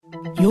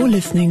You're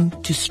listening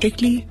to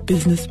Strictly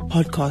Business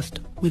Podcast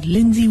with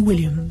Lindsay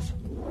Williams.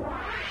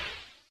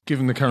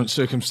 Given the current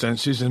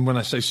circumstances, and when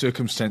I say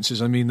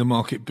circumstances, I mean the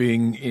market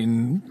being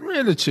in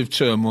relative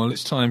turmoil,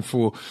 it's time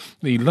for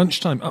the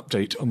lunchtime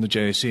update on the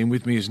JSE. And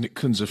with me is Nick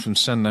Kunze from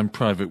Sanlam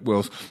Private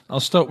Wealth. I'll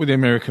start with the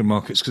American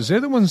markets because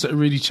they're the ones that are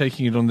really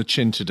taking it on the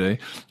chin today.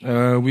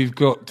 We've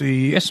got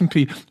the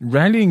S&P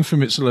rallying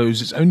from its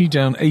lows. It's only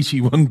down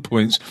 81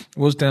 points. It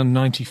was down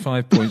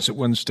 95 points at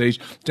one stage,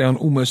 down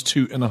almost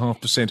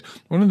 2.5%.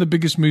 One of the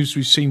biggest moves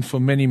we've seen for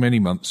many, many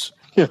months.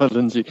 Yeah,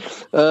 Lindsay.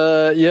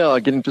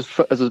 Getting just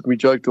as we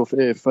joked off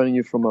air, phoning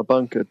you from my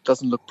bunker. It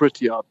doesn't look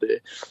pretty out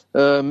there.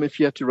 If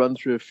you had to run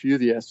through a few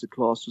of the asset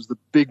classes, the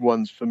big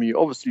ones for me,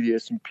 obviously the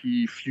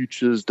S&P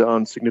futures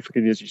down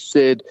significantly, as you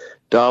said.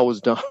 Dow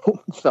was down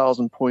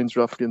 1,000 points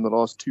roughly in the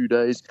last 2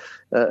 days.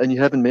 And you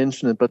haven't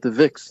mentioned it, but the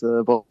VIX,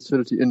 the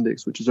Volatility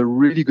Index, which is a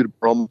really good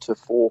barometer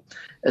for,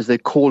 as they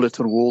call it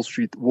on Wall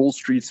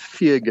Street's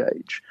fear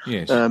gauge,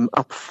 yes.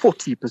 Up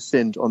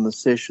 40% on the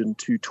session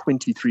to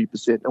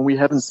 23%. And we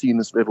haven't seen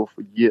this level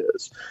for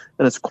years.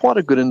 And it's quite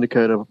a good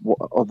indicator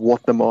of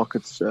what the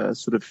market's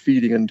sort of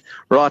feeding. And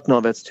right now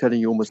that's telling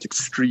you almost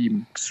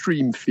extreme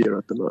fear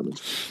at the moment.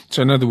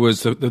 So in other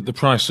words, the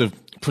price of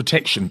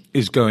protection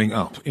is going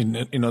up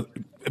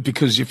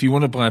because if you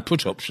want to buy a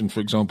put option,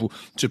 for example,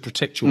 to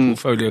protect your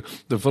portfolio,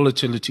 the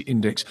volatility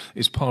index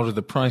is part of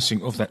the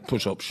pricing of that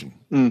put option.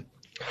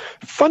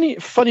 Funny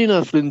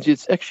enough, Lindsay,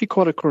 it's actually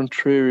quite a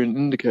contrarian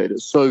indicator.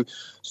 So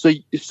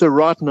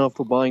right now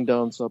for buying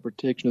downside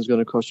protection is going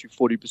to cost you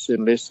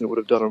 40% less than it would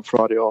have done on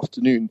Friday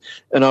afternoon.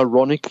 And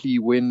ironically,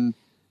 when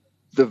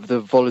the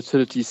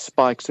volatility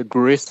spikes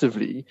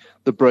aggressively,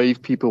 the brave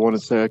people want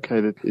to say,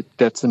 okay,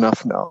 that's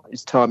enough now.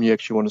 It's time you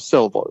actually want to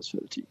sell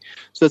volatility.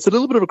 So it's a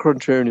little bit of a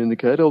contrarian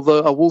indicator,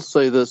 although I will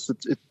say this,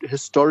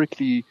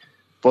 historically,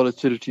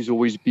 volatility has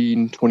always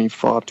been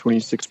 25,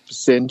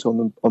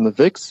 26% on the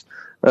VIX.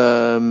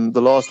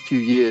 The last few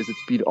years,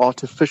 it's been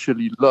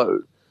artificially low,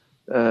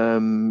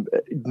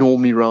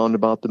 normally around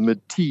about the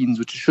mid-teens,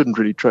 which you shouldn't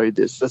really trade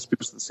this. That's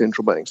because of the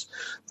central banks.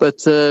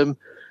 But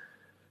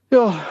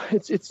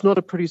it's not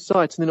a pretty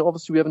sight. And then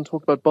obviously we haven't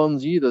talked about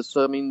bonds either.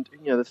 So, I mean,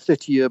 the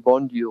 30-year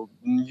bond yield,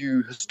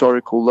 new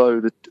historical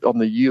low on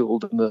the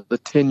yield, and the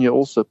 10-year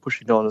also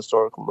pushing down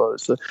historical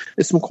lows. So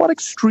there's some quite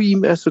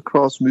extreme asset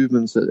class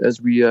movements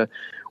as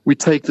we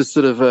take this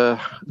sort of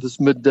this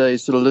midday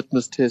sort of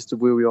litmus test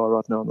of where we are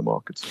right now in the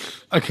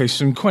markets. Okay,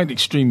 some quite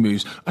extreme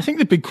moves. I think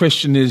the big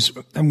question is,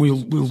 and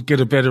we'll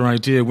get a better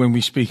idea when we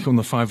speak on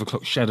the 5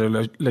 o'clock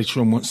shadow later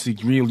on once the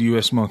real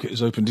US market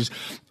is opened,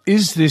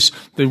 is this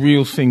the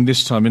real thing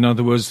this time? In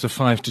other words, the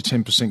 5 to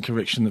 10%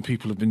 correction that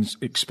people have been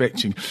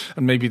expecting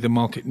and maybe the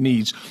market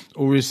needs?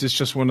 Or is this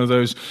just one of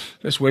those,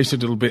 let's wait a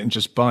little bit and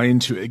just buy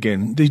into it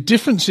again? The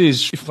difference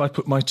is, if I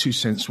put my 2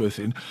 cents worth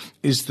in,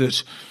 is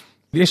that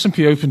the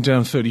S&P opened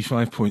down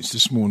 35 points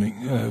this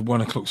morning,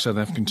 1 o'clock South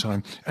African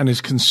time, and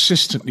has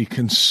consistently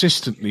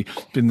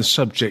been the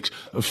subject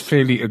of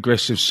fairly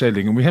aggressive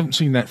selling. And we haven't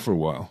seen that for a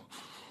while.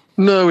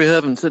 No, we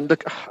haven't. And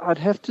look, I'd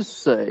have to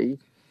say,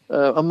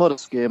 I'm not a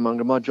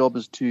scaremonger. My job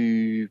is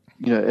to,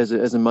 as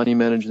a money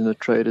manager and a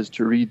trader, is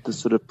to read the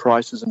sort of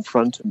prices in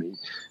front of me.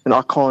 And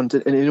I can't,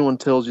 and anyone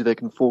tells you they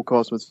can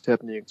forecast what's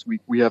happening next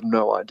week, we have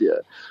no idea.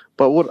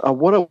 But what I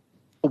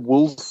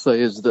will say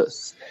is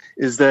this,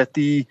 is that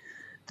the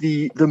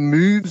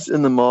moves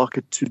in the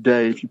market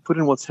today, if you put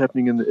in what's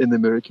happening in the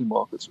American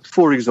markets,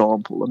 for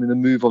example, I mean, the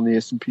move on the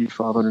S&P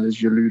 500,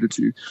 as you alluded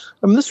to,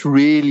 I mean, this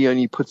really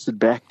only puts it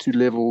back to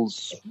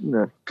levels,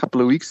 a couple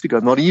of weeks ago,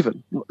 not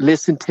even,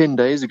 less than 10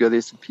 days ago, the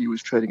S&P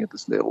was trading at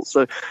this level.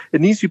 So it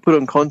needs to be put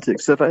on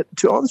context. So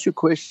to answer your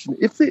question,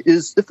 if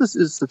this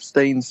is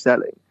sustained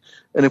selling,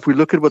 and if we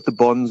look at what the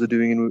bonds are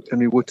doing and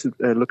we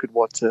look at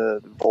what the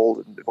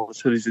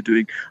volatilities are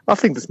doing, I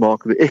think this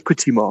market, the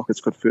equity market's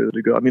got further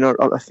to go. I mean,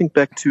 I think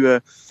back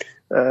to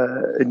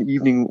an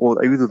evening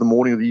or either the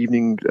morning or the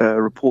evening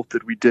report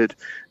that we did,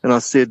 and I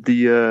said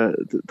the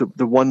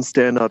one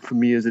standout for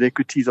me is that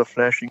equities are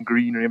flashing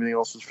green and everything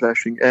else is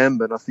flashing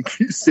amber. And I think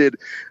you said,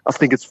 I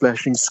think it's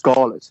flashing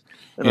scarlet.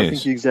 And yes. I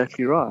think you're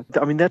exactly right.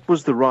 I mean, that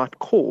was the right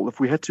call. If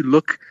we had to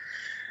look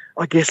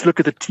at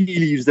the tea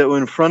leaves that were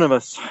in front of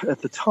us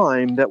at the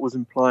time, that was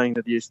implying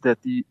that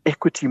the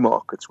equity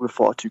markets were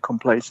far too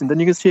complacent. And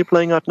you can see it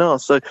playing out now.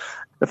 So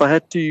if I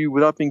had to,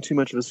 without being too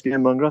much of a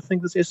scaremonger, I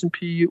think this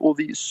S&P or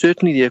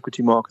certainly the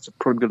equity markets have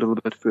probably got a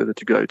little bit further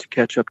to go to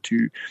catch up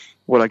to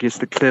what I guess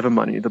the clever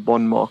money, the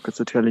bond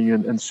markets are telling you,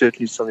 and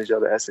certainly some of these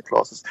other asset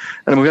classes.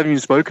 And we haven't even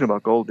spoken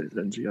about gold there,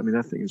 Lindsay. I mean,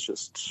 that thing is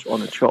just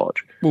on a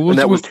charge. And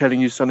that was telling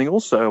you something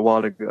also a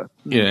while ago.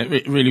 Yeah,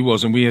 it really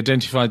was. And we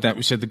identified that.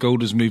 We said the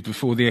gold has moved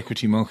before the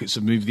equity markets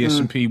have moved. The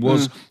S&P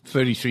was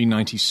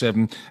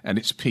 33.97 at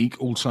its peak,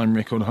 all-time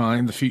record high.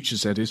 And the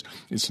futures, that is,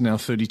 it's now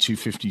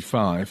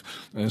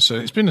 32.55. So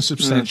it's been a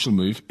substantial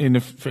move in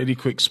a fairly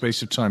quick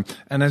space of time.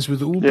 And as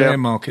with all bear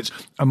markets,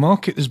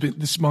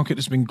 this market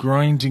has been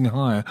grinding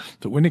higher.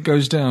 But when it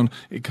goes down,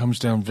 it comes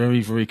down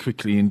very, very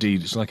quickly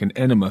indeed. It's like an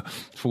enema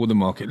for the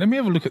market. Let me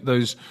have a look at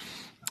those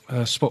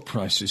spot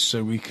prices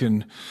so we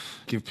can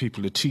give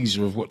people a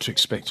teaser of what to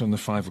expect on the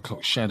 5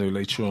 o'clock shadow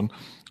later on.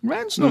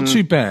 Rand's not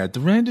too bad. The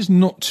Rand is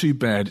not too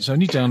bad. It's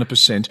only down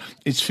 1%.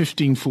 It's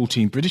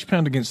 15.14. British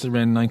pound against the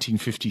Rand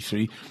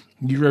 19.53.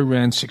 Euro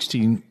Rand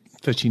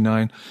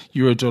 16.39.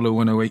 Euro dollar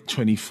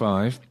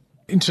 108.25.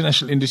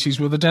 International indices,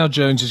 well, the Dow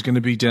Jones is going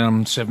to be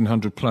down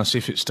 700 plus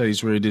if it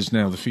stays where it is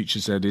now. The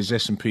futures, that is.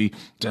 S&P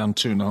down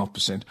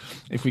 2.5%.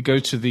 If we go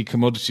to the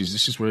commodities,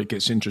 this is where it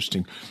gets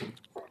interesting.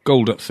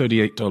 Gold up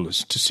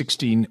 $38 to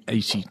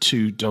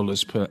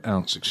 $1,682 per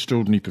ounce.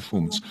 Extraordinary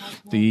performance.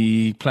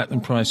 The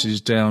platinum price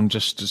is down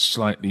just as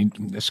slightly.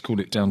 Let's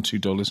call it down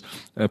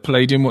 $2.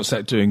 Palladium, what's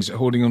that doing? Is it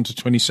holding on to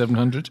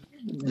 2,700?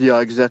 Yeah,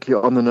 exactly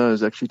on the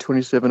nose, actually.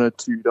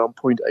 27.02, down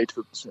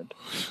 0.8%.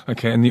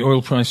 Okay, and the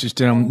oil price is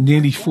down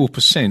nearly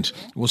 4%.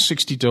 It was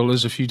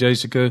 $60 a few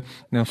days ago,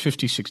 now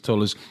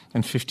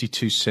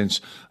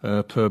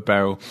 $56.52 per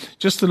barrel.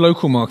 Just the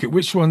local market,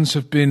 which ones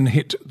have been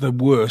hit the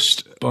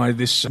worst by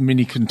this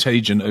mini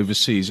contagion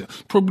overseas?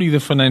 Probably the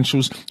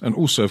financials and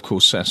also, of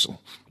course, Sasol.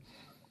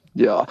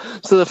 Yeah,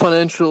 so the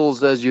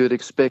financials, as you would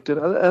expect, and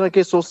I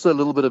guess also a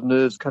little bit of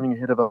nerves coming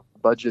ahead of our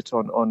budget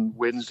on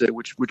Wednesday,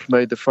 which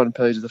made the front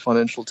page of the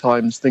Financial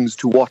Times things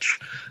to watch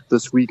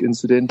this week,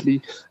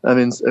 incidentally. I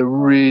mean, it's a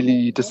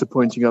really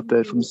disappointing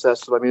update from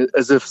Sasol. I mean,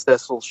 as if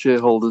Sasol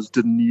shareholders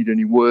didn't need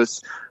any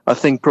worse. I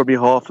think probably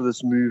half of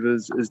this move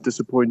is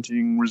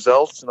disappointing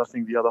results, and I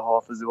think the other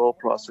half is the oil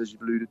price, as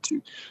you've alluded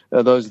to.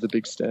 Those are the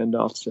big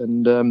standouts.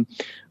 And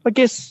I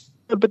guess...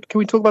 But can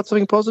we talk about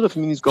something positive? I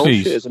mean, these gold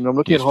shares. I mean, I'm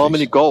looking at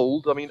Harmony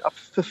Gold. I mean, up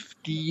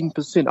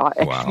 15%. I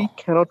actually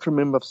cannot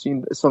remember I've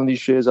seen some of these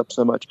shares up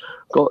so much.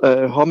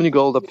 Harmony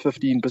Gold up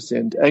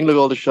 15%. Anglo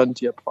Gold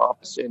Ashanti up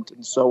 5%,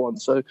 and so on.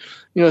 So,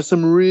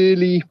 some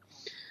really,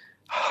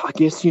 I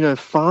guess,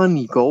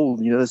 finely gold,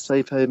 the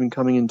safe haven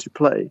coming into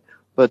play.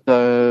 But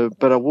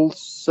I will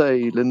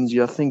say,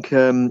 Lindsay, I think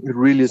it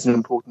really is an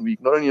important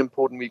week. Not only an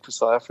important week for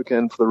South Africa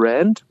and for the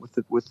Rand with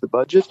the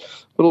budget,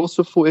 but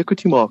also for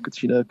equity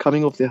markets.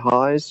 Coming off their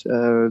highs,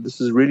 this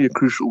is really a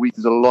crucial week.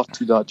 There's a lot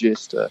to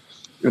digest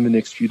in the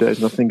next few days,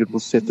 and I think it will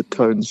set the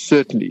tone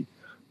certainly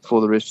for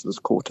the rest of this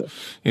quarter.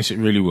 Yes, it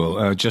really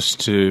will.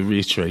 Just to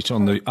reiterate,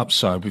 on the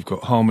upside, we've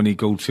got Harmony,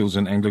 Goldfields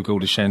and Anglo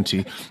Gold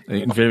Ashanti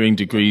in varying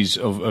degrees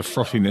of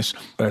frothiness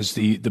as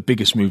the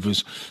biggest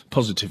movers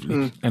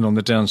positively. And on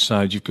the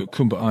downside, you've got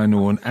Kumba Iron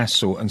Ore and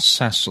Assor and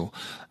Sasol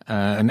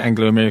and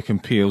Anglo-American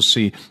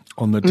PLC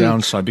on the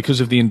downside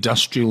because of the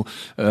industrial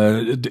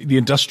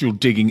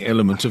digging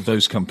element of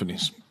those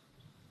companies.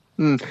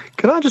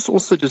 Can I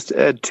just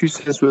add 2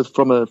 cents worth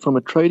from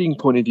a trading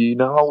point of view?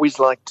 Now, I always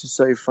like to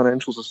say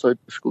financials are so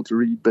difficult to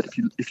read, but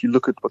if you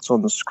look at what's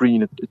on the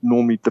screen, it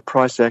normally the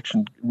price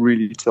action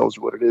really tells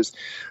you what it is.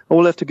 I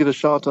will have to give a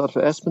shout out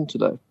for Aspen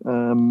today.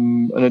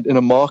 In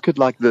a market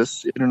like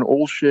this, in an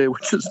all share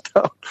which is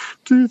down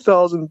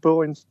 2,000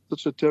 points,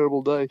 such a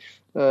terrible day.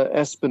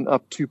 Aspen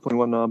up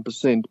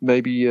 2.19%.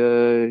 Maybe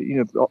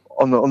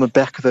on the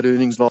back of that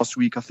earnings last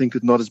week, I think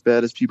it's not as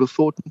bad as people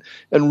thought,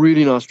 and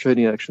really nice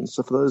trading action.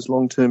 So for those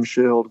long-term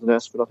shareholders in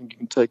Aspen, I think you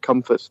can take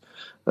comfort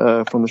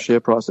from the share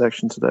price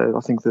action today.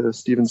 I think the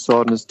Stephen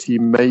Sardner's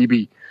team may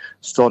be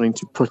starting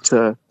to put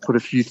a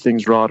few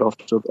things right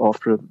after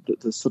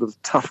the sort of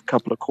tough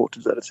couple of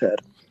quarters that it's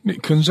had.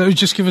 Nick Kunzo,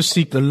 just give us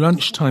the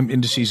lunchtime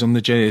indices on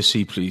the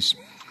JSE, please.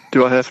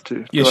 Do I have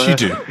to? Yes, you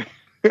do.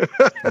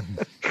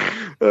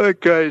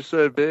 Okay,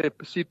 so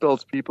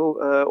seatbelts, people.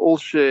 All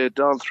share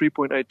down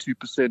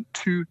 3.82%,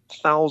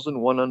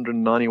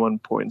 2,191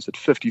 points at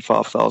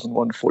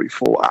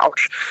 55,144.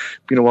 Ouch.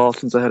 Been a while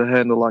since I had a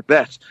handle like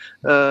that.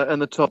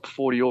 And the top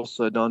 40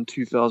 also down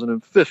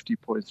 2,050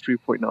 points,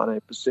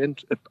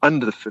 3.98%,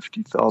 under the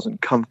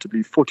 50,000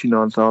 comfortably,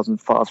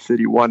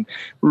 49,531.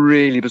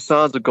 Really,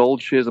 besides the gold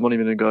shares, I'm not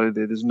even going to go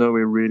there. There's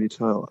nowhere really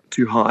to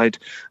hide.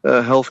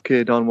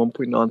 Healthcare down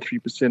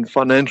 1.93%.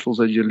 Financials,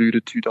 as you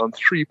alluded to, down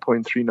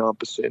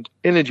 3.39%.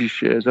 Energy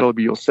shares, that'll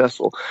be your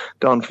Sasol,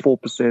 down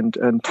 4%,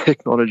 and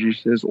technology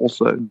shares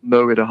also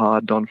nowhere to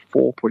hide, down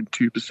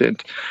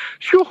 4.2%.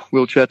 Sure,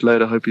 we'll chat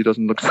later. Hope he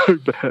doesn't look so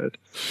bad.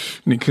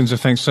 Nick Kunze,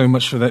 thanks so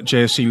much for that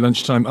JSE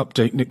lunchtime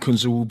update. Nick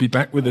Kunze will be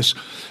back with us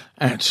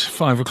at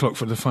 5 o'clock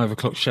for the 5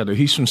 o'clock shadow.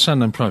 He's from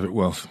Sanlam Private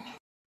Wealth.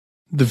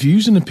 The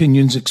views and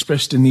opinions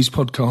expressed in these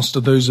podcasts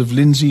are those of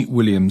Lindsay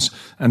Williams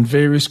and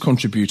various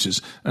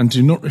contributors and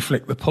do not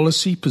reflect the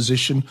policy,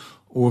 position,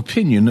 or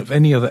opinion of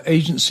any other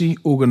agency,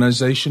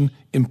 organisation,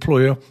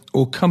 employer,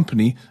 or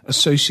company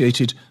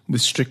associated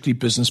with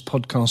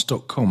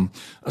strictlybusinesspodcast.com.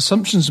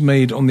 Assumptions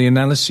made on the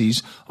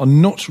analyses are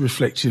not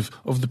reflective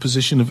of the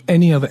position of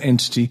any other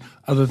entity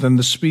other than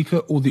the speaker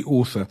or the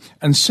author.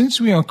 And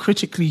since we are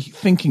critically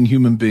thinking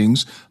human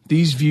beings,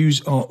 these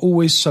views are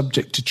always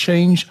subject to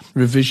change,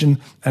 revision,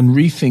 and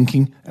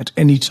rethinking at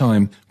any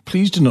time.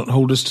 Please do not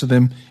hold us to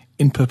them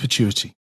in perpetuity.